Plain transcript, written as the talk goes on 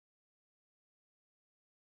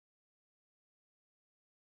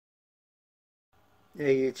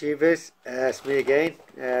Hey YouTubers, it's me again,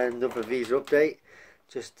 another visa update,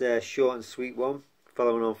 just a short and sweet one,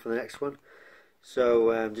 following on from the next one.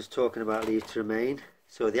 So just talking about leave to remain.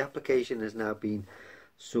 So the application has now been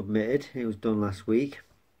submitted, it was done last week,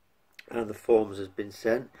 and the forms has been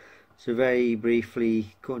sent. So very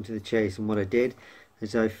briefly, cutting to the chase, and what I did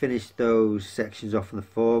is I finished those sections off on the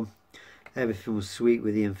form. Everything was sweet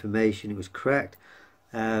with the information, it was correct.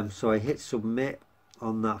 So I hit submit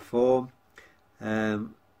on that form.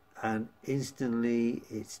 And instantly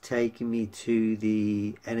it's taken me to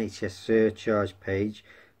the NHS surcharge page,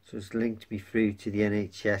 so it's linked me through to the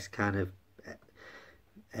NHS kind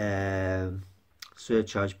of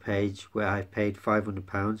surcharge page where I paid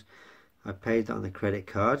 £500. I paid that on the credit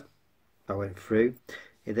card. I went through.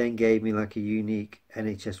 It then gave me like a unique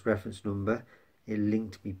NHS reference number. It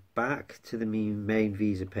linked me back to the main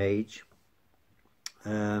visa page,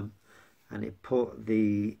 and it put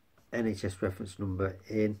the NHS reference number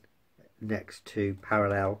in next to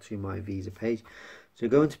parallel to my visa page. So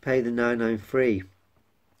going to pay the 993,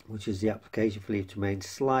 which is the application for leave to remain.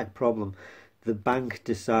 Slight problem, the bank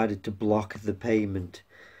decided to block the payment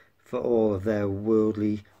for all of their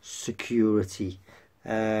worldly security,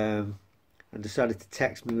 and decided to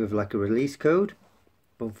text me with like a release code,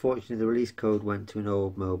 but unfortunately the release code went to an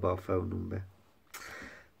old mobile phone number.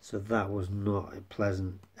 So that was not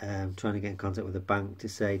pleasant. Trying to get in contact with the bank to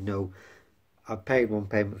say, no, I paid one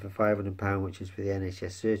payment for £500, which is for the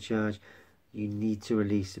NHS surcharge. You need to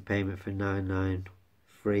release the payment for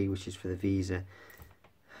 993, which is for the visa,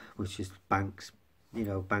 which is banks,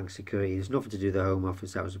 bank security. There's nothing to do with the Home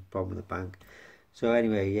Office. That was a problem with the bank. So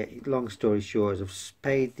anyway, yeah, long story short, I've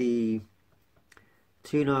paid the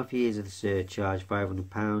 2.5 years of the surcharge,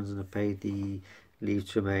 £500, and I paid the leave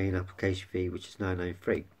to remain application fee, which is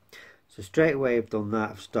 993. So straight away I've done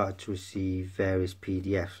that. I've started to receive various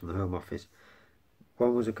PDFs from the Home Office.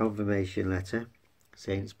 One was a confirmation letter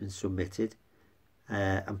saying it's been submitted,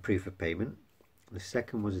 and proof of payment. The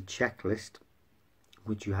second was a checklist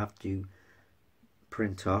which you have to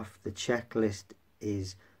print off. The checklist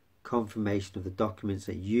is confirmation of the documents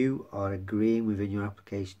that you are agreeing within your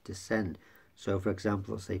application to send. So for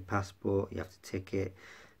example, let's say passport, you have to tick it,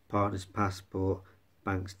 partner's passport,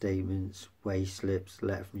 bank statements, wage slips,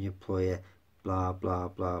 letter from your employer, blah blah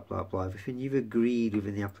blah blah blah. Everything you've agreed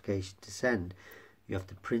within the application to send, you have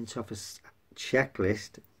to print off a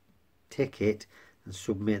checklist, tick it, and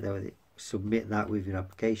submit that with your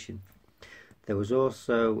application. There was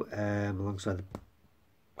also, alongside the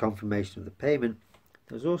confirmation of the payment,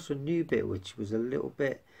 there was also a new bit which was a little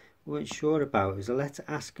bit we weren't sure about. It was a letter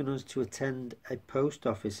asking us to attend a post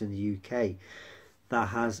office in the UK that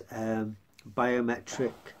has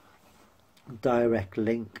biometric direct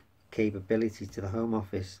link capability to the Home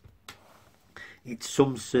Office. It's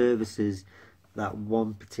some services that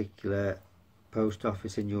one particular post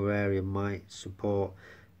office in your area might support.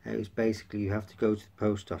 It was basically, you have to go to the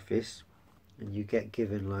post office and you get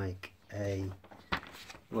given like a,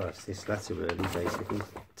 well, it's this letter really, basically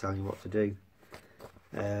telling you what to do,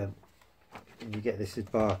 and you get this as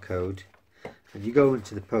barcode, and you go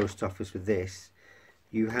into the post office with this,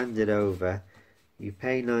 you hand it over, you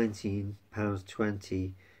pay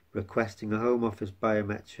 £19.20 requesting a Home Office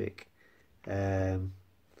biometric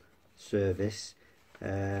service.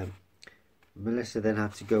 Melissa then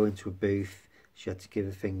had to go into a booth. She had to give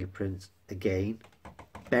her fingerprints again,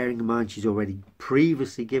 bearing in mind she's already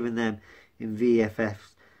previously given them in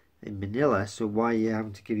VFFs in Manila, so why are you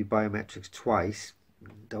having to give you biometrics twice?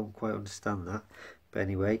 Don't quite understand that. But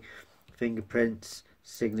anyway, fingerprints,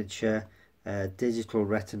 signature, digital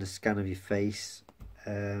retina scan of your face,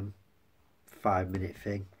 5-minute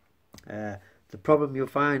thing. The problem you'll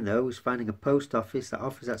find though is finding a post office that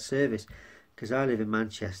offers that service, because I live in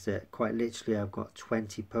Manchester. Quite literally I've got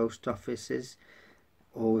 20 post offices,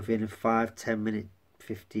 all within a 5-10 minute,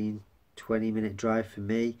 15-20 minute drive for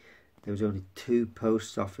me. There was only 2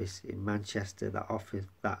 post offices in Manchester that offer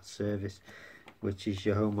that service, which is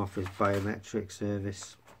your Home Office biometric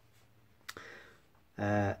service.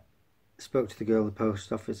 Spoke to the girl in the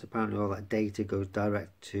post office. Apparently all that data goes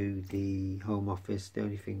direct to the Home Office. The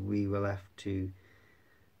only thing we were left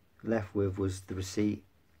with was the receipt,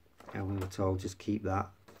 and we were told just keep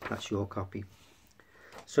that, that's your copy.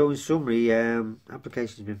 So in summary,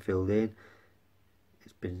 application's been filled in,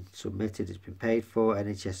 it's been submitted, it's been paid for,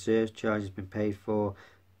 NHS surcharge has been paid for,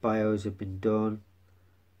 bios have been done.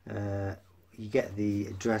 You get the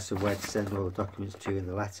address of where to send all the documents to in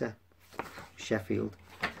the letter, Sheffield.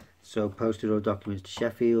 So posted all documents to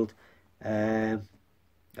Sheffield, and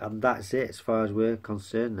that's it as far as we're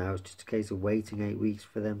concerned now. It's just a case of waiting 8 weeks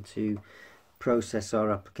for them to process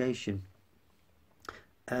our application.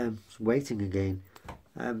 waiting again.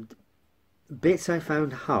 Bits I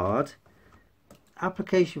found hard.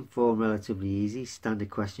 Application form relatively easy, standard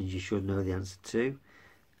questions you should know the answer to.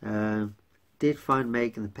 Did find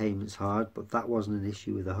making the payments hard, but that wasn't an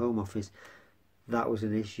issue with the Home Office. That was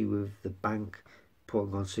an issue with the bank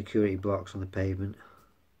putting on security blocks on the payment,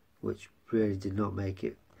 which really did not make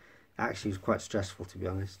it. Actually, it was quite stressful, to be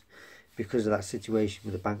honest, because of that situation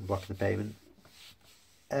with the bank blocking the payment.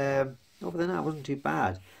 Other than that, it wasn't too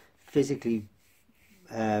bad. Physically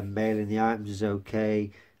mailing the items was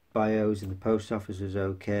okay. Bios in the post office was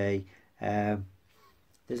okay.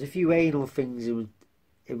 There's a few anal things in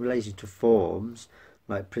relation to forms,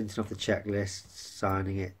 like printing off the checklist,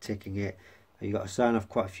 signing it, ticking it. You got to sign off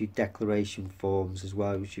quite a few declaration forms as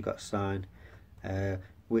well, which you got to sign,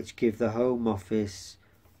 which give the Home Office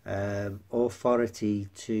authority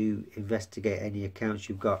to investigate any accounts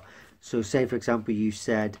you've got. So say for example you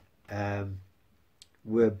said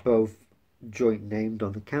we're both joint named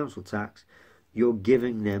on the council tax, you're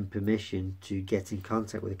giving them permission to get in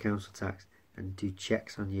contact with the council tax and do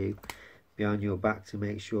checks on you behind your back to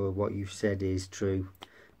make sure what you've said is true.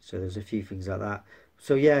 So there's a few things like that.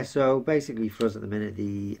 So yeah, so basically for us at the minute,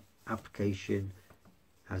 the application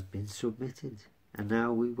has been submitted and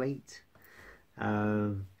now we wait.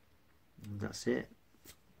 That's it.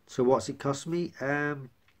 So what's it cost me?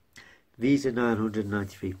 Visa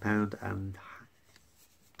 £993 and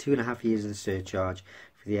 2.5 years of the surcharge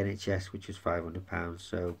for the NHS, which was £500,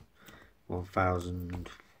 so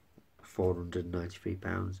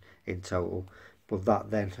 £1,493 in total. But that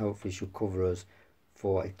then hopefully should cover us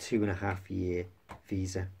for a 2.5 year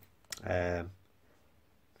visa.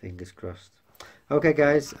 Fingers crossed. Okay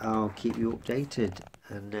guys, I'll keep you updated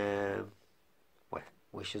and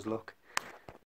wish us luck.